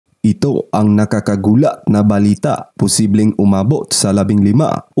Ito ang nakakagulat na balita, posibleng umabot sa 15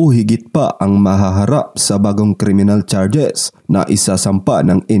 o higit pa ang mahaharap sa bagong criminal charges na isasampa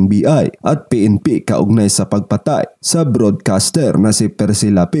ng NBI at PNP kaugnay sa pagpatay sa broadcaster na si Pwersa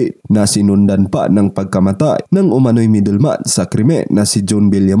na sinundan pa ng pagkamatay ng umano'y middleman sa krimen na si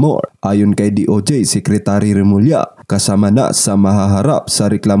John Villamor. Ayon kay DOJ Secretary Remulla, kasama na sa mahaharap sa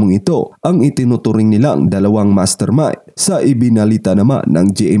reklamong ito ang itinuturing nilang dalawang mastermind sa ibinalita naman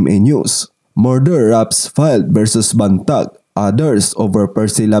ng GMA News. Murder raps filed versus Bantag, others over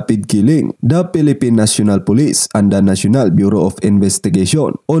Pwersa killing. The Philippine National Police and the National Bureau of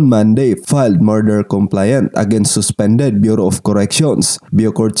Investigation on Monday filed murder complaint against suspended Bureau of Corrections,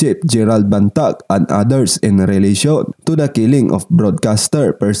 Bucor Chief Gerald Bantag and others in relation to the killing of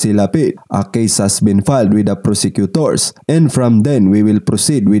broadcaster Pwersa. A case has been filed with the prosecutors, and from then we will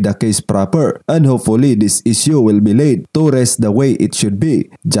proceed with the case proper, and hopefully this issue will be laid to rest the way it should be,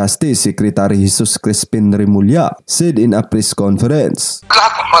 Justice Secretary Jesus Crispin Remulla said in a press conference.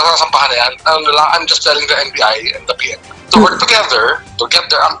 Lahat masasampahan na yan. I'm just telling the NBI and the PNP to work together, to get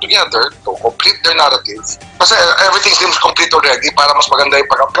their act together, to complete their narrative. Kasi everything seems complete already para mas maganda yung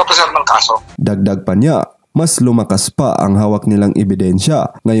pagkapresent ng kaso. Dagdag pa niya, mas lumakas pa ang hawak nilang ebidensya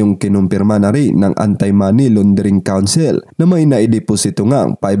ngayong kinumpirma na rin ng Anti-Money Laundering Council na may naideposito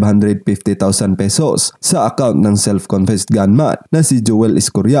ngang 550,000 pesos sa account ng self-confessed gunman na si Joel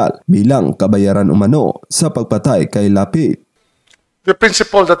Escorial bilang kabayaran umano sa pagpatay kay Lapid. The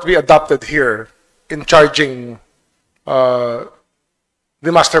principle that we adopted here in charging the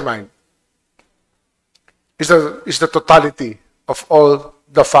mastermind is the totality of all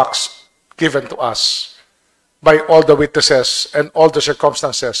the facts given to us by all the witnesses and all the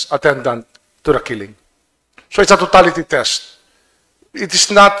circumstances attendant to the killing. So it's a totality test. It is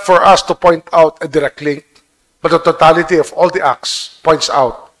not for us to point out a direct link, but the totality of all the acts points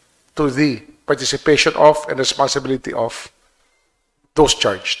out to the participation of and responsibility of those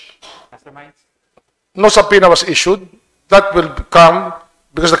charged. No subpoena was issued. That will come,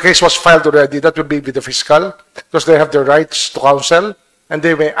 because the case was filed already, that will be with the fiscal, because they have the rights to counsel, and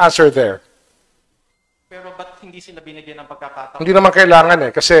they may answer there. Pero ba't hindi sila binigyan ng pagkakataon? Hindi naman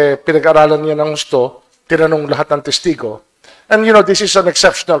kailangan kasi pinag-aralan niya ng gusto, tinanong lahat ng testigo. And you know, this is an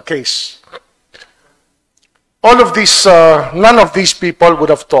exceptional case. All of these, none of these people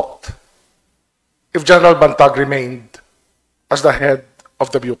would have talked if General Bantag remained as the head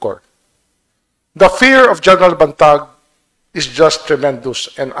of the Bucor. The fear of General Bantag is just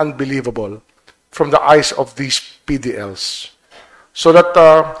tremendous and unbelievable from the eyes of these PDLs. So that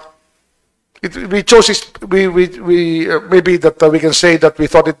we chose maybe that we can say that we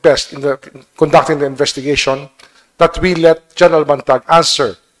thought it best in conducting the investigation that we let General Bantag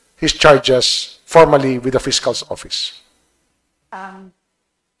answer his charges formally with the fiscal's office.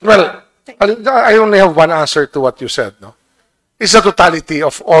 Well, I only have one answer to what you said. No, it's the totality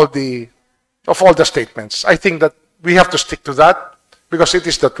of all the statements. I think that we have to stick to that because it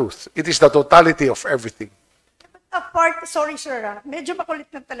is the truth. It is the totality of everything. Apart, sorry sir, medyo makulit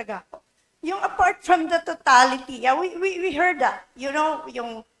na talaga ako. Yung apart from the totality, yeah, we heard that, you know,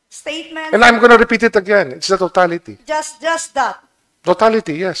 yung statement. And I'm going to repeat it again. It's the totality. Just that.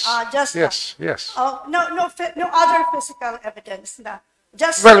 Totality, yes. Just yes, that. yes. Oh, no other physical evidence na.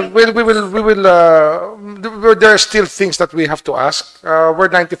 Just well, we will. There are still things that we have to ask. We're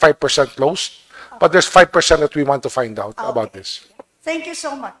 95% closed, but there's 5% that we want to find out about this. Thank you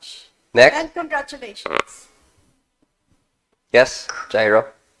so much. Next. And congratulations. Yes,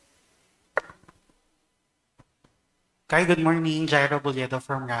 Jairo. Hi, good morning. Jairo Bulyedo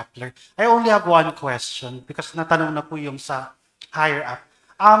from Rappler. I only have one question because natanong na po yung sa higher up.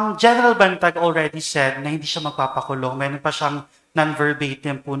 General Bantag already said na hindi siya magpapakulong. Meron pa siyang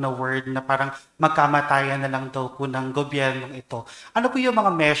non-verbatim po na word na parang magkamatayan na lang daw po ng gobyernong ito. Ano po yung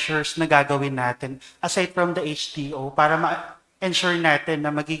mga measures na gagawin natin aside from the HTO para ma-ensure natin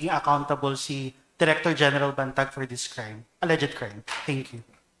na magiging accountable si Director General Bantag for this crime, alleged crime? Thank you.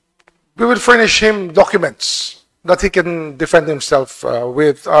 We will furnish him documents that he can defend himself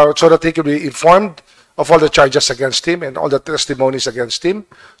with, so that he can be informed of all the charges against him and all the testimonies against him,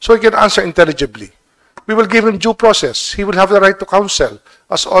 so he can answer intelligibly. We will give him due process. He will have the right to counsel,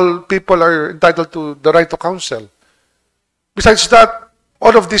 as all people are entitled to the right to counsel. Besides that,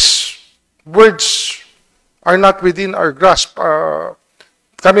 all of these words are not within our grasp.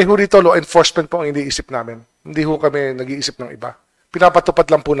 Kami ho rito, law enforcement po ang iniisip namin. Hindi ho kami nag-iisip ng iba. Pinapatupad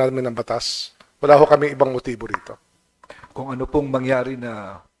lang po namin ng batas. Wala ho kami ibang motibo rito. Kung ano pong mangyari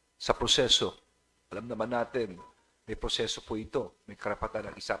na sa proseso, alam naman natin, may proseso po ito. May karapatan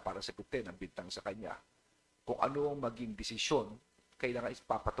ng isa para sagutin ang bintang sa kanya. Kung ano ang maging desisyon kailangan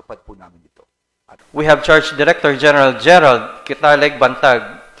ipapatupad po namin ito. We have charged Director General Gerald Kitaleg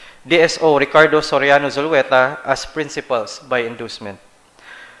Bantag, DSO Ricardo Soriano Zulueta as principals by inducement.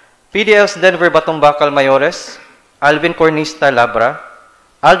 PDLs Denver Batumbakal Mayores, Alvin Cornista Labra,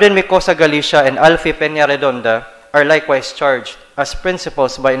 Alvin Micosa Galicia, and Alfie Peña Redonda are likewise charged as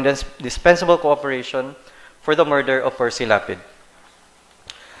principals by indispensable cooperation for the murder of Percy Lapid.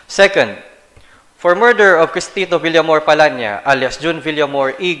 Second, for murder of Cristito Villamor Palanya, alias June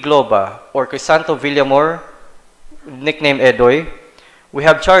Villamor E. Globa, or Crisanto Villamor, nickname Edoy, we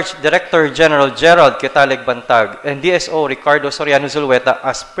have charged Director General Gerald Kitaleg Bantag and DSO Ricardo Soriano Zulueta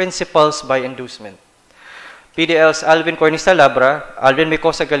as principals by inducement. PDLs Alvin Cornista Labra, Alvin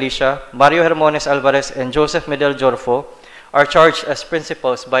Micosa Galicia, Mario Hermones Alvarez, and Joseph Medel Jorfo are charged as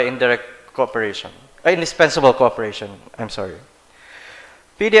principals by indispensable cooperation.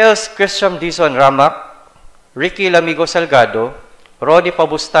 PDLs Christian Dizon Ramak, Ricky Lamigo Salgado, Rodi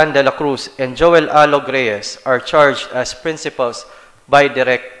Pabustan de la Cruz, and Joel Alog Reyes are charged as principals by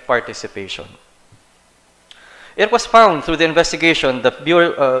direct participation. It was found through the investigation that,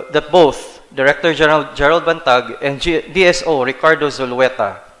 that both Director General Gerald Bantag and DSO Ricardo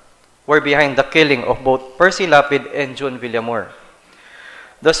Zulueta were behind the killing of both Percy Lapid and June Villamor.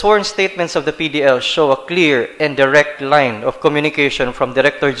 The sworn statements of the PDL show a clear and direct line of communication from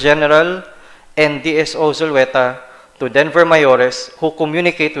Director General and DSO Zulueta to Denver Mayores, who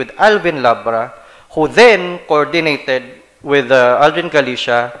communicate with Alvin Labra, who then coordinated with Alvin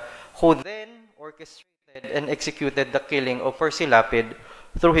Galicia, who then orchestrated and executed the killing of Percy Lapid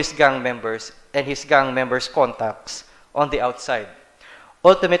through his gang members and his gang members' contacts on the outside,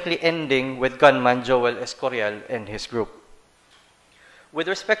 ultimately ending with gunman Joel Escorial and his group. With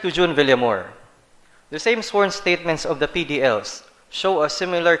respect to June Villamor, the same sworn statements of the PDLs show a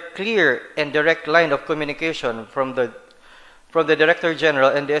similar clear and direct line of communication from the Director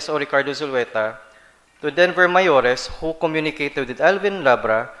General and DSO Ricardo Zulueta to Denver Mayores, who communicated with Alvin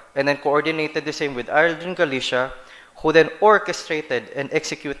Labra and then coordinated the same with Alvin Galicia, who then orchestrated and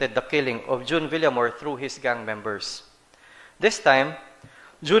executed the killing of June Villamor through his gang members. This time,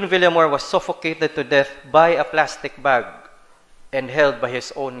 June Villamor was suffocated to death by a plastic bag and held by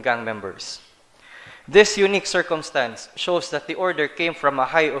his own gang members. This unique circumstance shows that the order came from a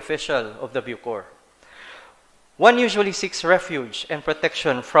high official of the Bucor. One usually seeks refuge and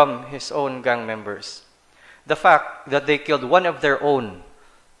protection from his own gang members. The fact that they killed one of their own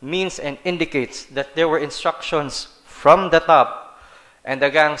means and indicates that there were instructions from the top and the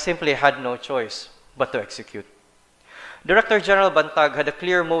gang simply had no choice but to execute. Director General Bantag had a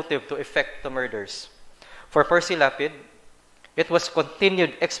clear motive to effect the murders. For Percy Lapid, it was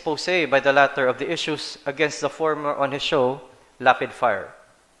continued expose by the latter of the issues against the former on his show, Lapid Fire.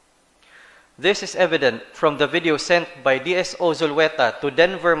 This is evident from the video sent by DSO Zulueta to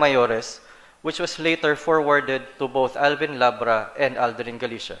Denver Mayores, which was later forwarded to both Alvin Labra and Aldrin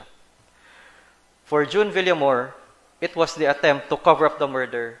Galicia. For June Villamor, it was the attempt to cover up the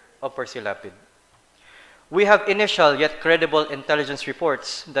murder of Percy Lapid. We have initial yet credible intelligence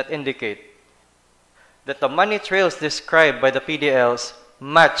reports that indicate that the money trails described by the PDLs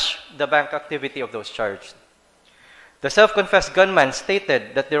match the bank activity of those charged. The self-confessed gunman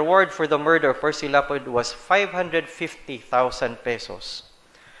stated that the reward for the murder of Percy Lapid was 550,000 pesos.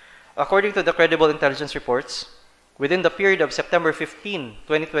 According to the credible intelligence reports, within the period of September 15,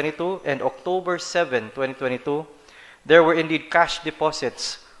 2022 and October 7, 2022, there were indeed cash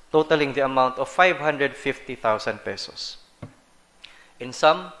deposits totaling the amount of 550,000 pesos. In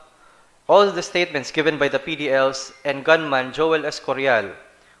sum, all the statements given by the PDLs and gunman Joel Escorial,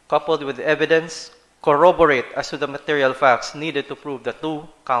 coupled with evidence, corroborate as to the material facts needed to prove the 2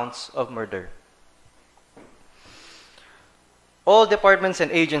 counts of murder. All departments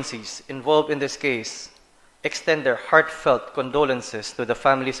and agencies involved in this case extend their heartfelt condolences to the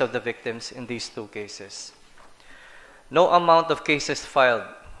families of the victims in these 2 cases. No amount of cases filed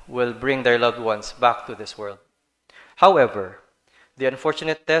will bring their loved ones back to this world. However, the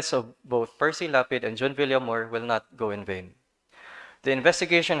unfortunate deaths of both Percy Lapid and June Villamor will not go in vain. The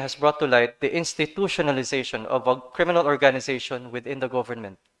investigation has brought to light the institutionalization of a criminal organization within the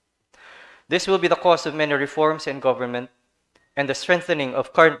government. This will be the cause of many reforms in government and the strengthening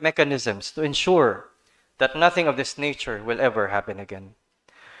of current mechanisms to ensure that nothing of this nature will ever happen again.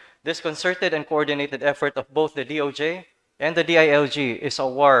 This concerted and coordinated effort of both the DOJ and the DILG is a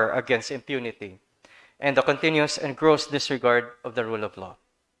war against impunity and the continuous and gross disregard of the rule of law.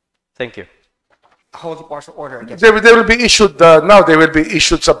 Thank you. Hold the partial order against. They will be issued, now they will be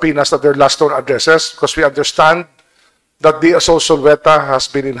issued subpoenas at their last known addresses because we understand that DSO Zulueta has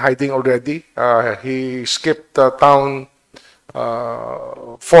been in hiding already. He skipped town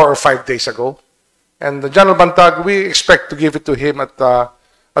 4 or 5 days ago. And the General Bantag, we expect to give it to him at the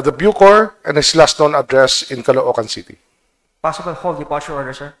Bucor and his last known address in Caloocan City. Possible whole departure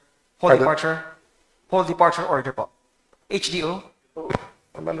order, sir. Pardon? Whole departure order po. HDO.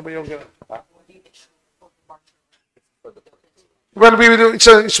 Ano ba yung... Well,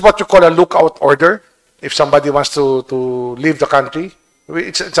 it's what you call a lookout order. If somebody wants to leave the country,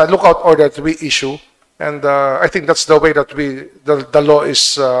 it's a lookout order that we issue. And I think that's the way that the law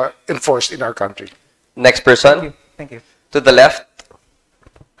is enforced in our country. Next person. Thank you. To the left.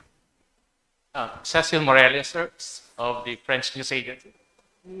 Cecil Morales, sir, of the French News Agency.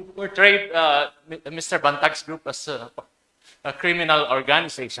 You portrayed Mr. Bantag's group as a criminal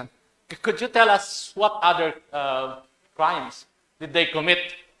organization. Could you tell us what other crimes did they commit?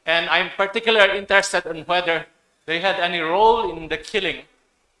 And I'm particularly interested in whether they had any role in the killing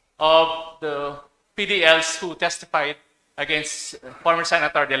of the PDLs who testified against former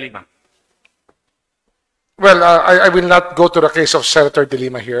Senator De Lima. Well, I will not go to the case of Senator De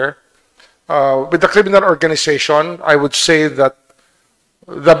Lima here. With the criminal organization, I would say that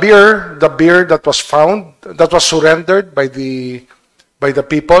the beer that was found, that was surrendered by the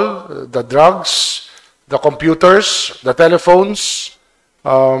people, the drugs, the computers, the telephones,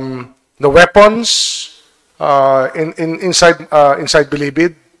 the weapons inside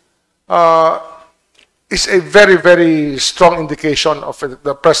Bilibid, is a very, very strong indication of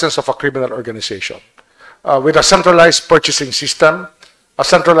the presence of a criminal organization. With a centralized purchasing system, a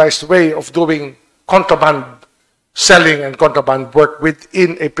centralized way of doing contraband selling and contraband work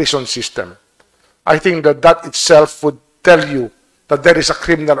within a prison system. I think that itself would tell you that there is a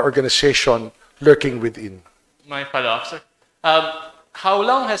criminal organization lurking within. My follow-up, sir. How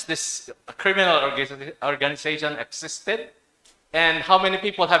long has this criminal organization existed? And how many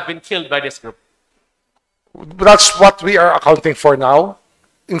people have been killed by this group? That's what we are accounting for now.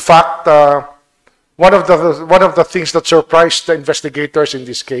 In fact, one of the things that surprised the investigators in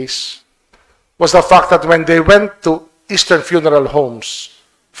this case was the fact that when they went to Eastern Funeral Homes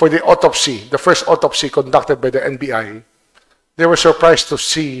for the autopsy, the first autopsy conducted by the NBI, they were surprised to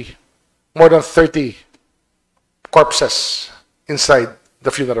see more than 30 corpses inside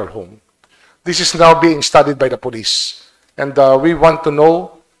the funeral home. This is now being studied by the police. And we want to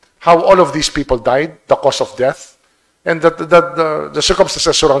know how all of these people died, the cause of death, and the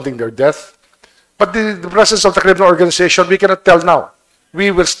circumstances surrounding their death. But the presence of the criminal organization, we cannot tell now. We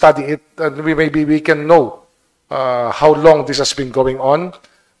will study it, and maybe we can know how long this has been going on.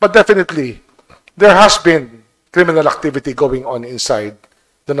 But definitely, there has been criminal activity going on inside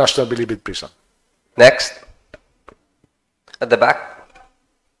the National Bilibid Prison. Next. At the back.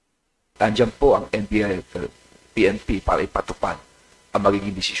 Nandiyan po ang NBI at PNP para ipatupad ang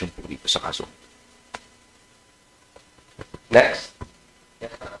magiging desisyon po dito sa kaso. Next.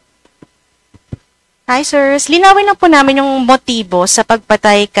 Hi, sirs. Linawin lang po namin yung motibo sa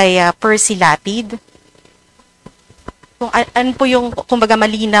pagpatay kay Percy Lapid. Kung ano po yung, kumbaga,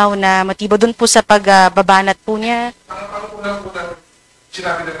 malinaw na motibo doon po sa pagbabanat po niya. Ang unang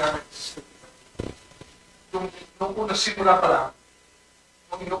sinabi na namin, nung unang simula pa lang,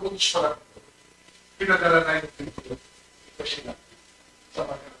 nung inuutos pa lang, pinadala na yung video kasi na sa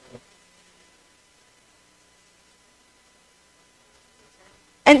mga.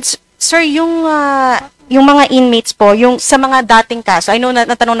 And sir, yung mga inmates po, yung sa mga dating kaso, I know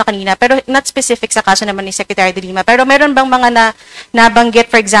natanong na kanina, pero not specific sa kaso naman ni Secretary De Lima, pero meron bang mga nabanggit,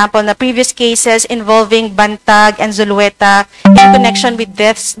 for example, na previous cases involving Bantag and Zulueta in connection with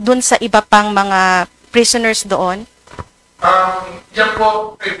deaths dun sa iba pang mga prisoners doon? Yan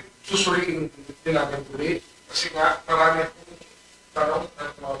po, susuriin din namin ulit. Kasi nga, marami akong tanong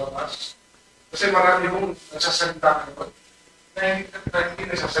at malabas. Kasi marami akong nagsasalita ngayon na hindi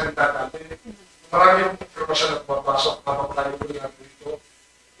nagsasalita natin. Marami akong informasyon na pumapasok kapag tayo po natin dito.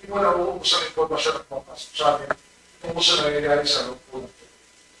 Hindi mo na uubos ang informasyon na pumapasok sa amin kung gusto na nangyayari sa loob po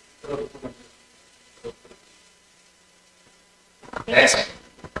natin. Next.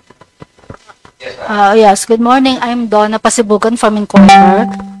 Yes, good morning. I'm Donna Pasibugan from Inquirer.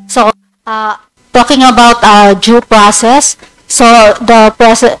 So, talking about due process. So,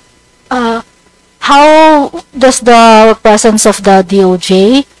 how does the presence of the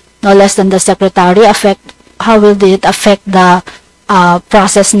DOJ, no less than the Secretary, how will it affect the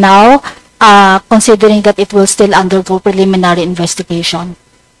process now, considering that it will still undergo preliminary investigation?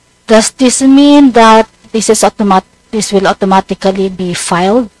 Does this mean that this will automatically be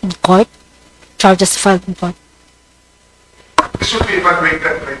filed in court? Charges filed in court? This will be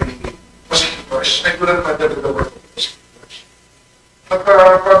evaluated by the prosecutors. I couldn't handle the work of the prosecutors. But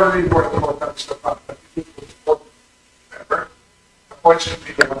probably more important is the fact that it will be ever. points to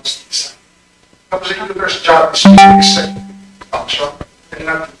be announced this time. The prosecutor's job is to executive function and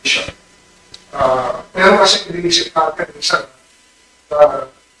not judicial. Pero kasi iniisip natin isa,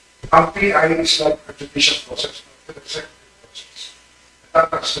 ang PI is like a judicial process, not an executive process. That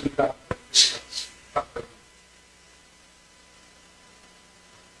has to be done and discussed.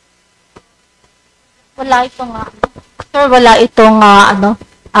 Wala itong, sir, wala itong,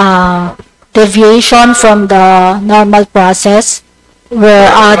 deviation from the normal process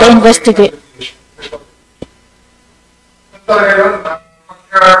where the investigate. Talaga yun,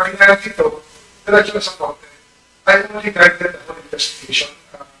 pagka pinag dito, diretso na sa konti. I only guided the investigation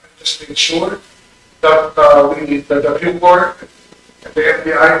and just made sure that the report and the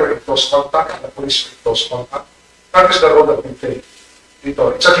FBI were in close contact and the police were in close contact. That is the role that we play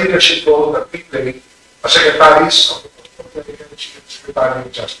dito. It's a leadership role that we play as secretaries of the Secretary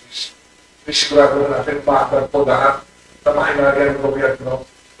of Justice. Sigurado natin maagal po lahat na makinagay ng gobyerno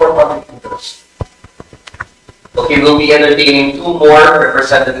for public interest. Okay, we'll be entertaining two more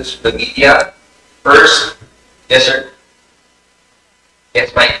representatives of the media. First, yes, sir.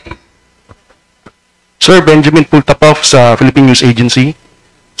 Yes, Mike. Sir, Benjamin Pultapov sa Philippine News Agency.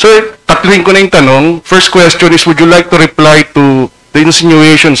 Sir, tatluin ko na yung tanong. First question is, would you like to reply to the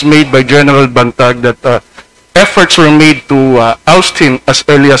insinuations made by General Bantag that efforts were made to oust him as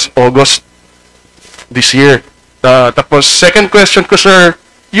early as August this year? Tapos, second question ko, sir,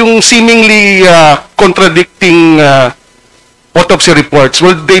 yung seemingly contradicting autopsy reports,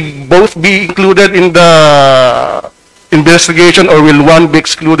 will they both be included in the investigation or will one be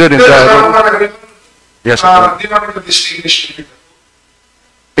excluded in the... Yes, sir. Di namin na distinguish between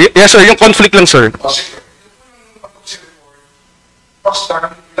Yes, sir. Yung conflict lang, sir. Sige. Yung autopsy report, basta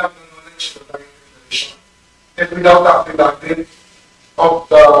without the knowledge of the investigation and without the affidavit of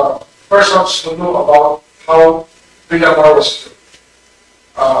the persons who know about how Nilabas was killed.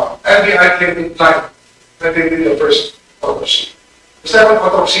 NBI came in time when they did the first autopsy. The second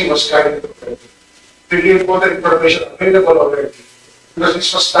autopsy was guided already. They gave all the information available already because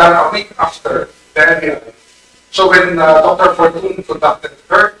this was done a week after the NBI. So when Dr. Fortune conducted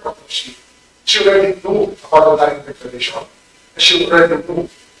her autopsy, she already knew about the dying declaration. She already knew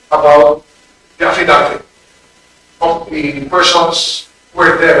about the affidavit of the persons who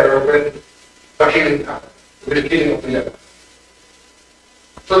were there when the killing happened, when the killing of the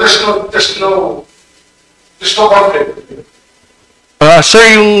So there's no conflict. Sir,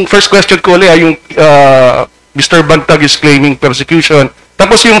 yung first question ko ulit, yung Mr. Bantag is claiming persecution.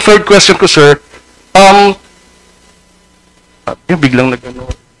 Tapos yung third question ko, sir, yung biglang nag-ano.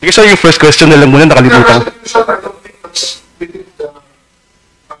 Sige, sir, yung first question na lang muna, nakalimutan. I don't think that's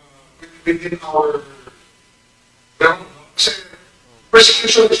within our realm.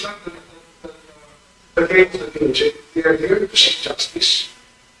 Persecution is not the game of the DOJ. They are here to seek justice.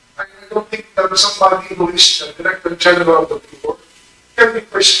 I don't think that somebody who is the Director General of the Bureau can be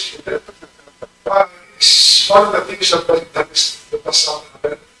persecuted. It's one of the things that has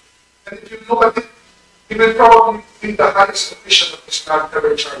happened. And if you look at it, he will probably be the highest official that is not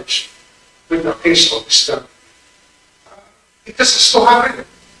ever charged with a case of this kind. It just has to happen.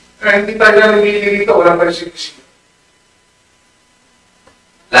 Hindi tayo namimili dito, wala pa rin sinisino.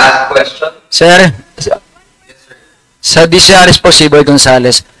 Last question. Sir, sa DCRS po si Boy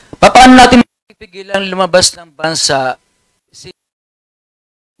Gonzales, paano natin pipigilan lumabas ng bansa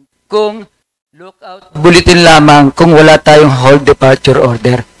kung lookout bulletin lamang kung wala tayong hold departure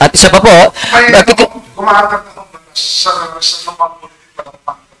order? At isa pa po, Kumahatag na sa mga bulletin pa ng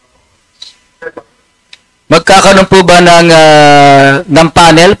magkakaroon po ba ng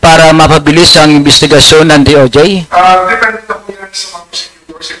panel para mapabilis ang investigasyon ng DOJ? Depende na po yan sa mga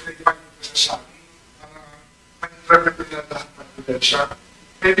prosecutors if they find it necessary. May-interpret nila lahat ng ebidensya.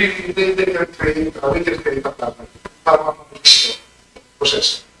 Maybe they can create, we can create a plan para mapabilis yung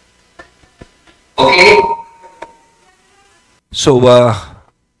proseso. Okay. So,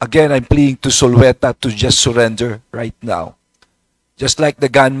 again, I'm pleading to Solweta to just surrender right now. Just like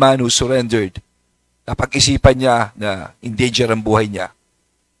the gunman who surrendered, napag-isipan niya na endanger ang buhay niya.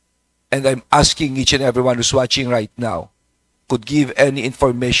 And I'm asking each and everyone who's watching right now, could give any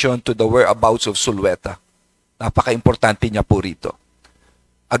information to the whereabouts of Solweta. Napaka-importante niya po rito.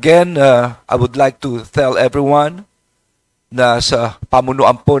 Again, I would like to tell everyone na sa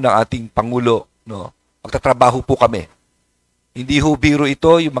pamunuan po ng ating Pangulo, no, magtatrabaho po kami. Hindi ho biro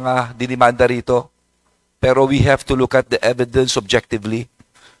ito, yung mga dinimanda rito, pero we have to look at the evidence objectively.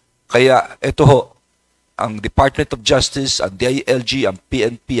 Kaya ito ho, ang Department of Justice, ang DILG, ang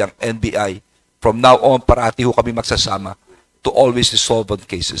PNP, ang NBI, from now on, parati ho kami magsasama to always resolve on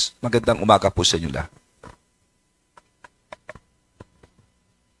cases. Magandang umaga po sa inyo lahat.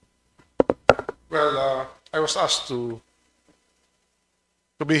 Well, I was asked to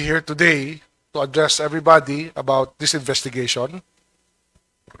be here today to address everybody about this investigation.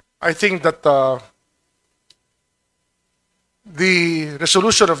 I think that the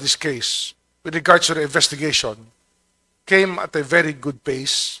resolution of this case with regards to the investigation came at a very good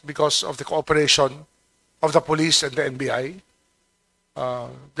pace because of the cooperation of the police and the NBI.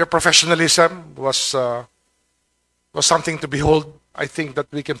 Their professionalism was something to behold. I think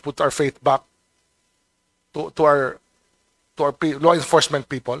that we can put our faith back to our law enforcement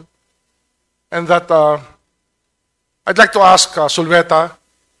people, and that I'd like to ask Sulweta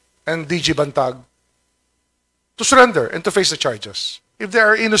and DG Bantag to surrender and to face the charges. If they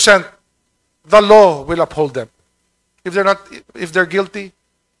are innocent, the law will uphold them. If they're not, if they're guilty,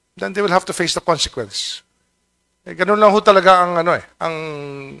 then they will have to face the consequence. Eh, ganun lang ho talaga ang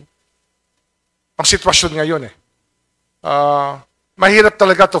ang sitwasyon ngayon eh. Mahirap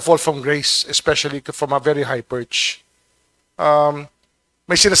talaga to fall from grace, especially from a very high perch.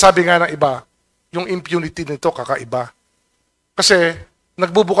 May sinasabi nga ng iba, yung impunity nito kakaiba. Kasi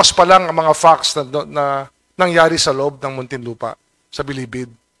nagbubukas pa lang ang mga facts na nangyari sa loob ng Muntinlupa, sa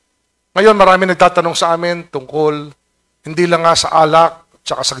Bilibid. Ngayon marami nagtatanong sa amin tungkol hindi lang nga sa alak,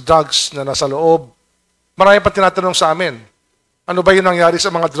 tsaka sa drugs na nasa loob. Marami pa tinatanong sa amin, ano ba yung nangyari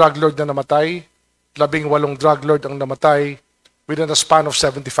sa mga drug lord na namatay? 18 drug lord ang namatay within a span of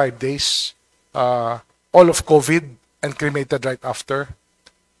 75 days. All of COVID and cremated right after.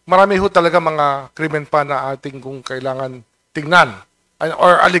 Marami ho talaga mga krimen pa na ating kung kailangan tingnan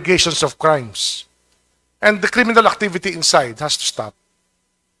or allegations of crimes. And the criminal activity inside has to stop.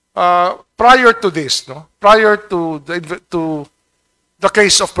 Prior to this, prior to the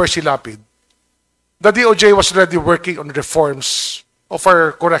case of Percy Lapid, the DOJ was already working on reforms of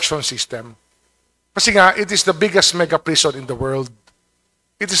our correction system. Kasi nga, it is the biggest mega prison in the world.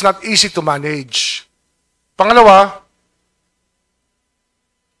 It is not easy to manage. Pangalawa,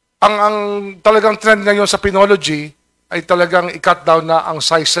 ang talagang trend ngayon sa penology ay talagang i-cut down na ang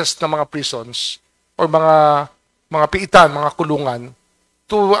sizes ng mga prisons or mga piitan, mga kulungan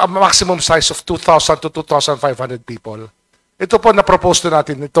to a maximum size of 2,000 to 2,500 people. Ito po na-propose na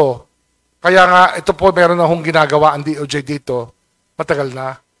natin ito. Kaya nga, ito po meron na hong ginagawa ang DOJ dito. Matagal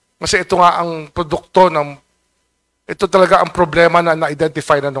na. Kasi ito nga ang produkto ng, ito talaga ang problema na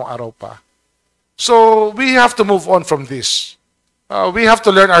na-identify na nung araw pa. So, we have to move on from this. We have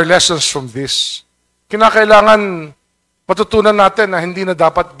to learn our lessons from this. Kinakailangan matutunan natin na hindi na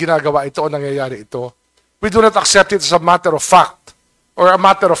dapat ginagawa ito o nangyayari ito. We do not accept it as a matter of fact or a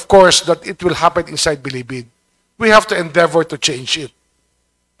matter of course that it will happen inside Bilibid. We have to endeavor to change it.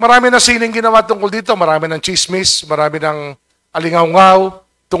 Marami na sining ginawa tungkol dito, marami ng chismis, marami ng alingaw-ngaw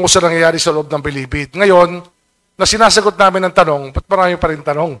tungkol sa nangyayari sa loob ng Bilibid. Ngayon, na sinasagot namin ng tanong, ba't marami pa rin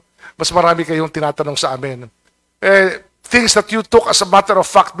tanong? Mas marami kayong tinatanong sa amin. Things that you took as a matter of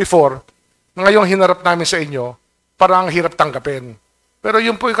fact before, ngayong hinarap namin sa inyo, parang hirap tanggapin. Pero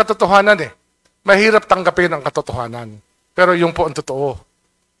yun po yung katotohanan eh. Mahirap tanggapin ang katotohanan. Pero yun po ang totoo.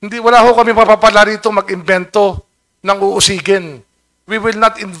 Wala ho kami mapapala rito mag-invento ng uusigin. We will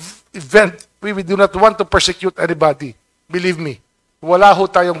not invent, we do not want to persecute anybody. Believe me, wala ho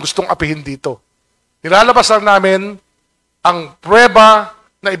tayong gustong apihin dito. Nilalabas lang namin ang pruweba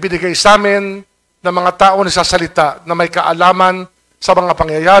na ibinigay sa amin ng mga tao na sasalita na may kaalaman sa mga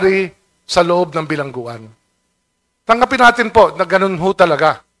pangyayari sa loob ng bilangguan. Tanggapin natin po na ganun ho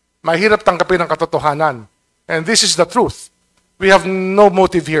talaga. Mahirap tanggapin ang katotohanan. And this is the truth. We have no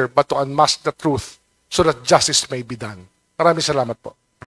motive here but to unmask the truth so that justice may be done. Maraming salamat po.